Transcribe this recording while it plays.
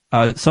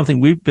something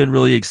we've been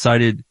really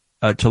excited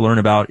to learn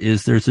about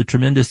is there's a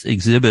tremendous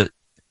exhibit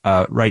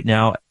right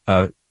now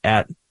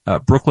at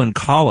Brooklyn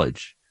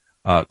College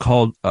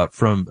called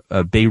From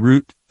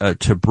Beirut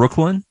to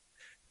Brooklyn,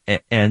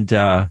 and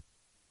that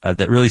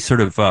really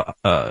sort of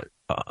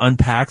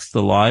unpacks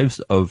the lives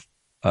of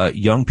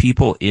young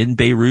people in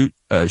Beirut,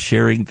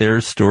 sharing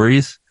their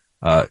stories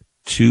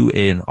to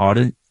an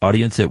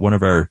audience at one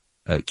of our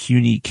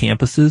CUNY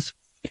campuses.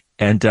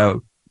 And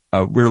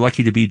we're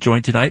lucky to be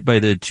joined tonight by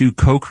the two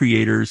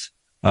co-creators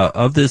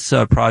of this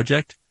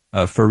project,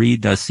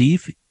 Farid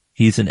Nassif.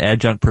 He's an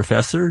adjunct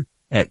professor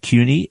at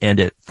CUNY and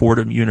at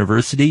Fordham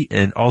University,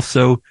 and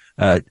also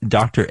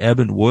Dr.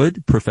 Eben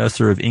Wood,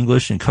 professor of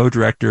English and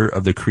co-director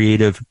of the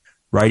creative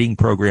writing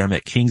program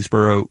at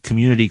Kingsborough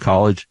Community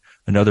College,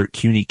 another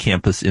CUNY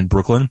campus in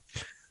Brooklyn.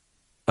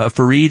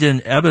 Farid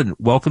and Eben,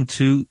 welcome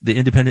to the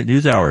Independent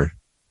News Hour.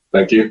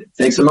 Thank you.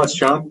 Thanks so much,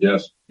 John.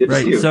 Yes. Good to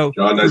see you. So,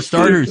 John, for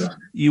starters,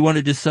 you want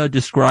to just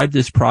describe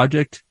this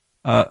project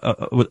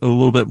a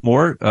little bit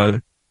more,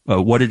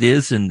 what it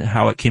is and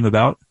how it came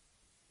about?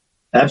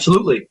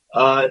 Absolutely.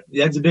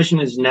 The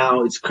exhibition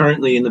it's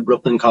currently in the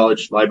Brooklyn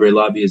College Library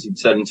lobby, as you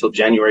said, until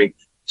January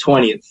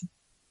 20th.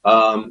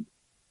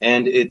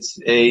 And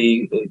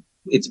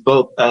it's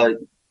both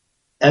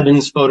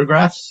Eben's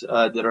photographs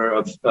that are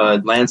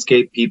of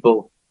landscape,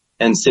 people,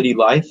 and city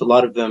life, a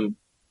lot of them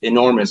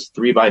enormous,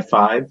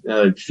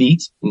 3x5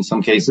 feet in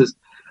some cases,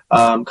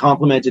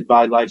 complemented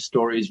by life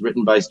stories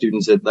written by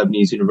students at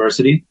Lebanese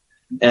University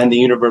and the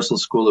Universal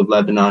School of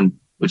Lebanon,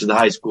 which is the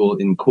high school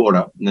in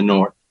Qura in the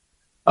north.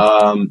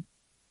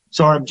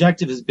 So our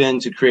objective has been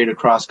to create a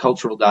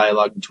cross-cultural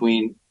dialogue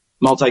between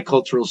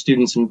multicultural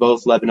students in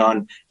both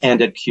Lebanon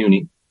and at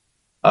CUNY.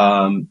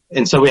 And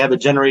so we have a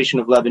generation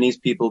of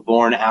Lebanese people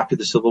born after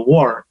the Civil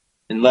War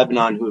in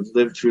Lebanon who have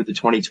lived through the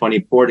 2020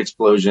 port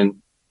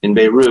explosion in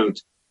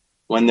Beirut,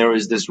 when there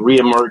was this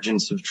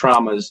reemergence of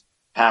traumas,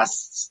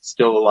 past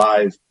still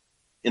alive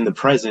in the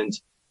present.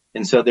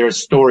 And so there are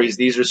stories,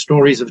 these are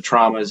stories of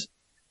traumas,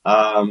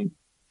 and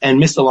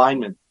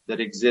misalignment that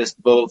exist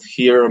both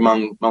here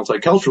among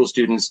multicultural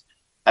students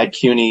at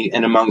CUNY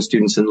and among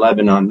students in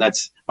Lebanon.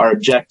 That's our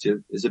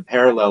objective, is a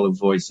parallel of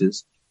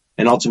voices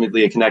and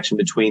ultimately a connection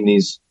between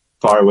these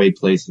faraway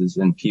places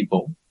and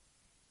people.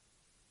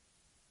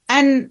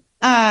 And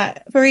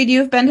Farid,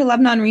 you've been to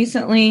Lebanon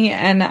recently,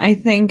 and I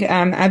think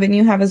Eben,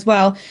 you have as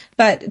well.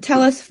 But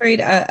tell us, Farid,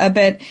 a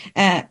bit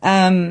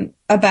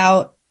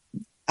about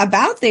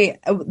the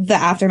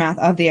aftermath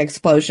of the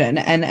explosion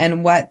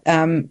and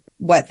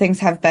what things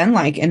have been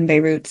like in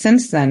Beirut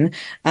since then,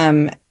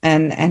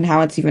 and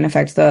how it's even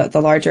affected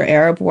the larger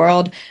Arab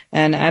world.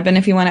 And Eben,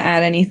 if you want to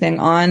add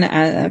anything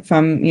on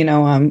from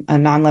a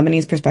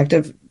non-Lebanese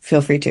perspective,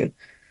 feel free to.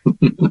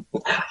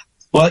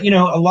 Well,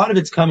 a lot of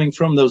it's coming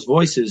from those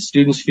voices,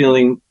 students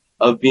feeling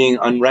of being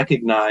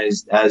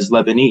unrecognized as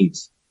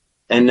Lebanese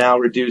and now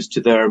reduced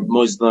to their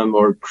Muslim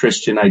or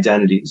Christian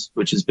identities,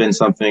 which has been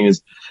something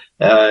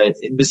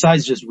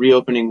besides just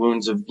reopening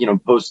wounds of,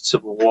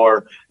 post-Civil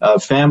War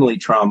family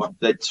trauma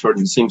that sort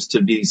of seems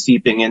to be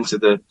seeping into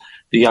the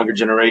younger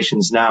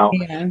generations now.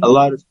 Yeah. A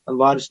lot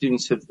of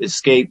students have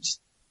escaped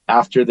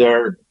after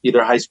their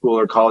either high school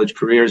or college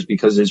careers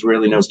because there's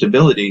really no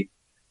stability.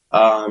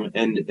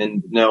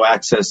 And no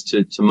access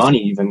to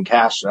money, even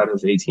cash out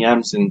of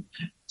ATMs. And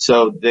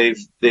so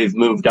they've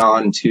moved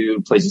on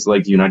to places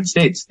like the United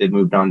States. They've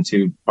moved on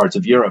to parts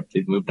of Europe.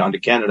 They've moved on to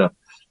Canada.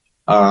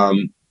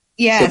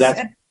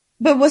 Yes.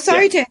 So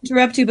sorry to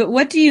interrupt you, but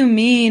what do you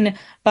mean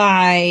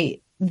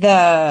by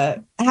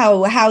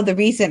how the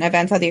recent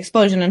events, how the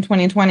explosion in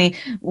 2020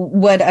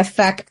 would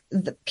affect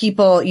the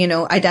people,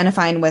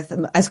 identifying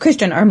as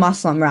Christian or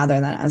Muslim rather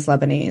than as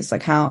Lebanese?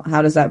 Like how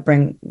does that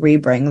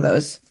rebring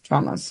those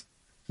traumas?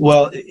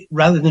 Well,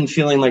 rather than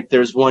feeling like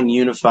there's one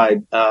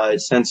unified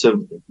sense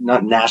of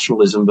not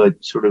nationalism,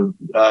 but sort of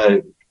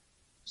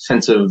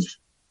sense of,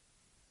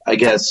 I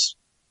guess,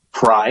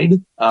 pride.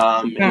 In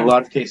a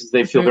lot of cases,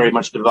 they feel very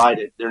much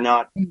divided. They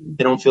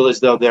don't feel as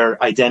though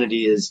their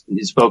identity is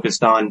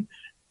focused on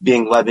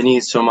being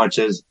Lebanese so much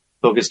as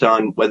focused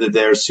on whether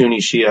they're Sunni,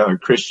 Shia, or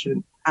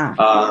Christian.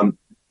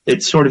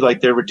 It's sort of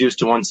like they're reduced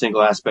to one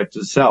single aspect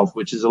of self,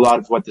 which is a lot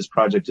of what this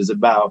project is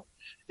about,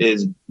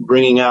 is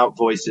bringing out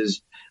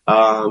voices,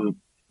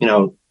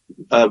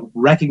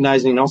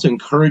 recognizing and also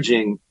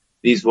encouraging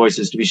these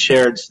voices to be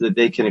shared so that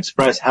they can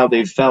express how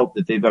they've felt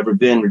that they've ever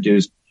been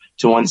reduced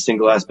to one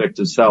single aspect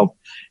of self.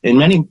 In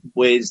many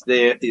ways,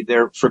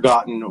 they're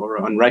forgotten or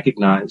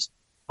unrecognized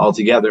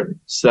altogether.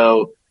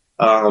 So,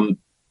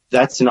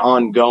 that's an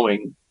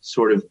ongoing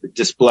sort of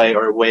display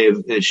or way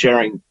of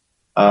sharing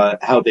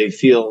how they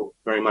feel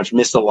very much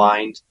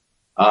misaligned,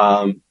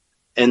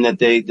 and that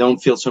they don't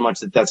feel so much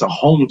that that's a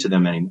home to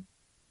them anymore.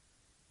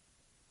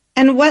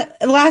 And what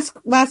last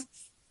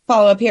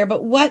follow up here?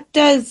 But what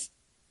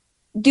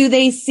do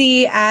they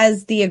see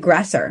as the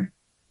aggressor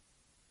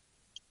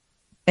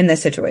in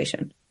this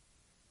situation?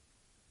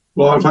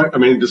 Well,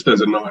 just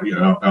as a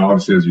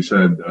obviously, as you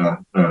said,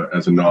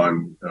 as a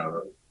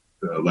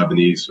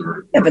Lebanese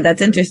or. Yeah, but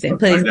that's interesting.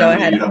 Please go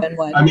ahead, Eben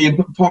Wood. I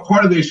mean,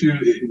 part of the issue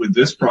with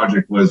this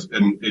project was,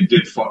 and it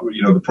did,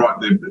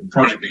 the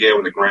project began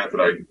with a grant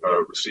that I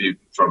received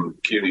from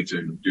CUNY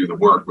to do the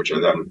work, which I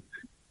then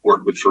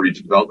worked with Farid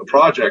to develop the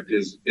project,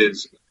 is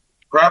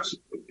perhaps,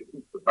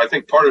 I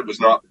think part of it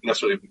was not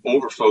necessarily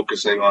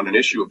over-focusing on an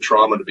issue of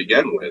trauma to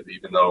begin with,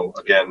 even though,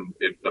 again,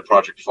 the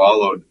project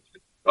followed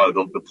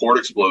the port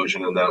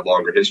explosion and that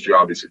longer history,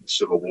 obviously, the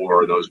Civil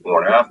War, those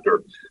born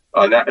after.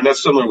 And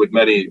that's similar with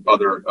many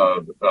other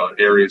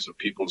areas of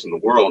peoples in the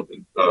world,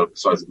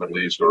 besides the Middle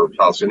East or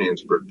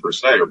Palestinians per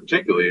se, or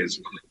particularly,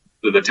 is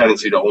the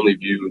tendency to only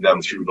view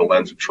them through the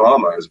lens of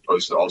trauma, as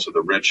opposed to also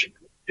the rich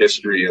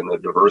history and the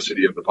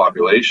diversity of the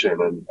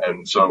population.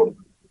 And so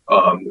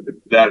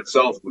that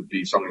itself would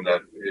be something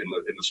that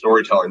in the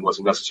storytelling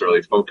wasn't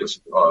necessarily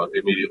focused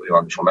immediately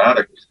on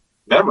traumatic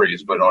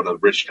memories, but on a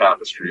rich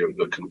tapestry of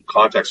the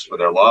context for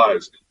their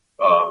lives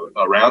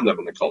around them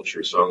in the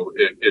culture. So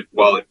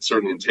while it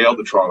certainly entailed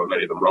the trauma,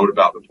 many of them wrote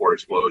about the port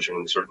explosion,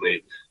 and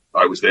certainly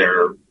I was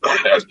there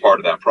as part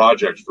of that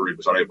project. Farid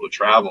was unable to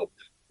travel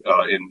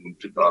in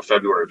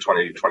February of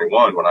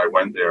 2021 when I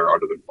went there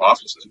under the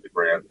auspices of the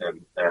grant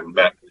and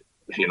met,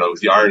 it was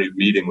the irony of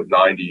meeting with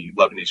 90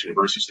 Lebanese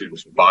university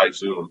students by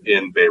Zoom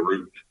in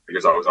Beirut,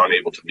 because I was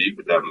unable to meet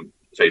with them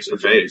face to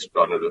face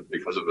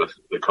because of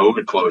the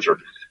COVID closure.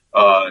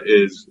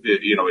 It's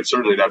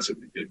certainly that's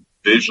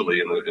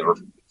visually or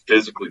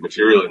physically,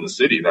 materially in the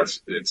city. At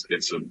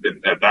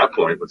that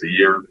point, with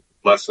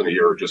less than a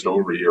year, or just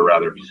over a year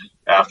rather,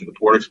 after the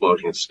port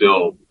explosion, it's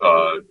still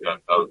a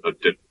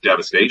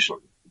devastation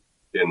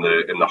in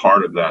the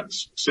heart of that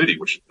city,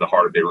 which the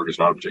heart of Beirut is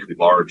not a particularly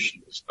large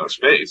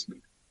space.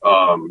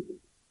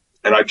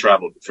 And I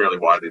traveled fairly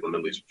widely in the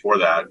Middle East before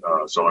that,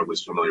 so I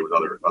was familiar with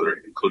other,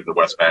 including the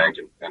West Bank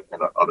and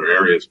other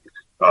areas,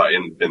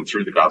 and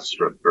through the Gaza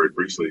Strip very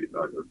briefly,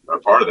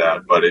 part of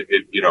that. But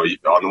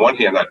on the one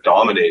hand, that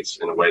dominates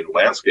in a way the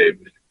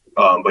landscape,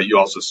 but you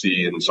also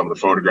see in some of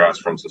the photographs,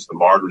 for instance, the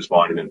Martyrs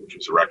Monument, which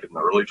was erected in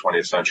the early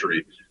 20th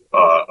century,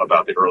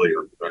 about the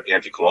earlier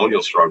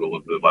anti-colonial struggle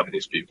of the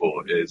Lebanese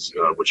people,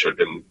 which had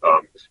been,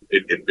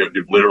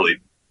 it literally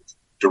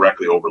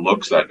directly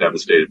overlooks that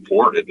devastated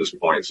port at this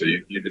point. So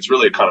it's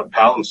really a kind of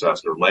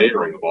palimpsest or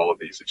layering of all of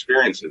these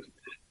experiences.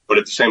 But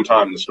at the same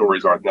time, the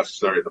stories aren't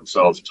necessarily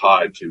themselves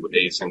tied to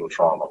a single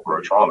trauma or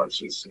a trauma.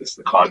 It's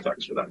the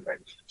context for that thing.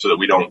 So that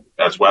we don't,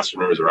 as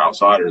Westerners or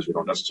outsiders, we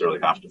don't necessarily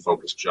have to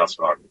focus just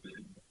on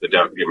the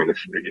death. I mean,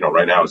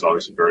 right now is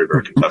obviously very,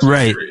 very contested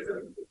period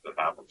that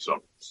happened.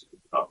 So,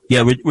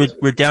 yeah,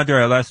 we're down to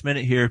our last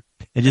minute here.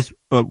 And just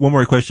one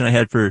more question I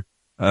had for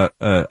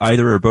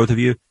either or both of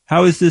you.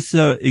 How is this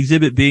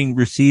exhibit being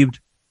received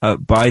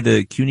by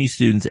the CUNY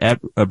students at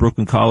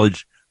Brooklyn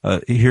College,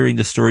 hearing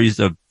the stories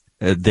of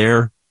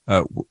their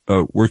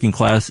working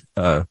class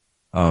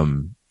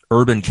urban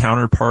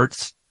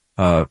counterparts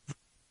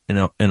in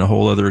a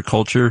whole other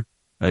culture?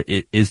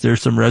 Is there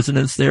some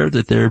resonance there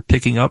that they're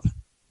picking up?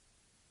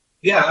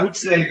 Yeah, I would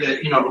say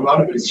that, a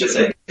lot of it is just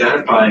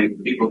identifying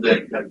people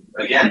that have,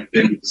 again,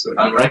 been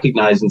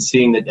unrecognized, and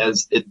seeing that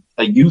as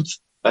a youth,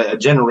 a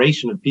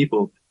generation of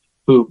people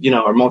who,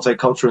 are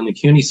multicultural in the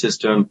CUNY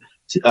system,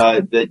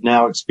 that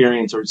now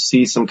experience or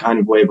see some kind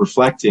of way of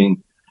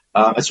reflecting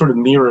a sort of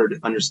mirrored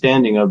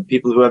understanding of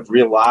people who have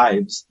real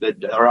lives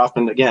that are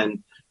often,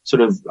 again,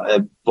 sort of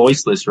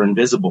voiceless or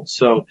invisible.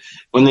 So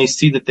when they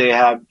see that they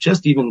have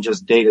just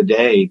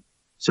day-to-day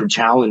sort of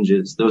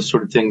challenges, those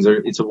sort of things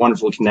it's a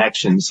wonderful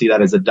connection. See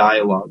that as a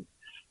dialogue.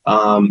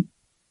 And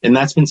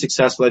that's been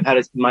successful. I've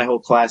had my whole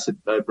class at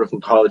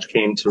Brooklyn College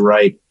came to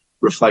write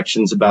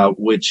reflections about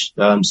which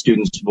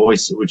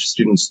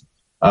students'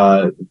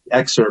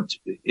 excerpt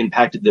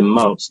impacted them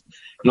most.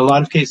 In a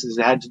lot of cases,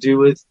 it had to do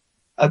with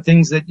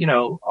things that,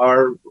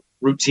 are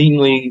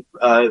routinely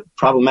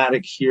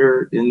problematic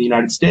here in the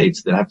United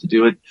States, that have to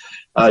do with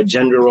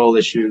gender role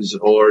issues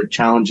or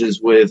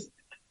challenges with,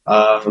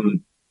 a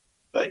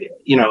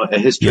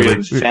history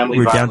of family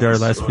we're violence. We're down to our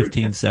last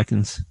 15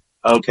 seconds.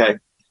 Okay.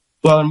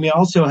 Well, and we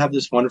also have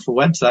this wonderful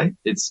website.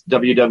 It's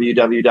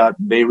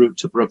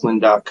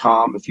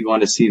www.beiruttobrooklyn.com. If you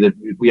want to see that,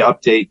 we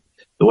update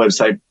the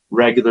website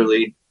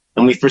regularly,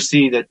 and we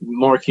foresee that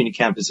more CUNY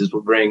campuses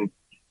will bring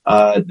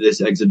this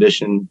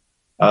exhibition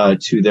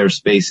to their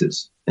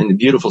spaces, in the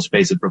beautiful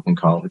space at Brooklyn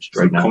College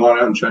right now. Come on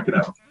out and check it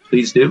out.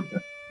 Please do.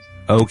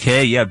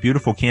 Okay, yeah,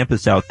 beautiful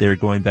campus out there,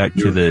 going back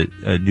to the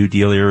New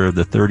Deal era of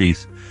the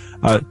 30s.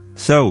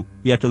 So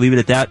we have to leave it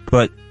at that,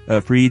 but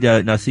Farid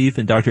Nassif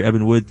and Dr.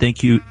 Eben Wood,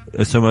 thank you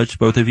so much,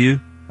 both of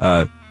you,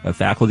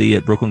 faculty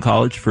at Brooklyn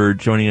College, for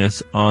joining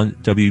us on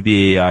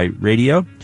WBAI Radio.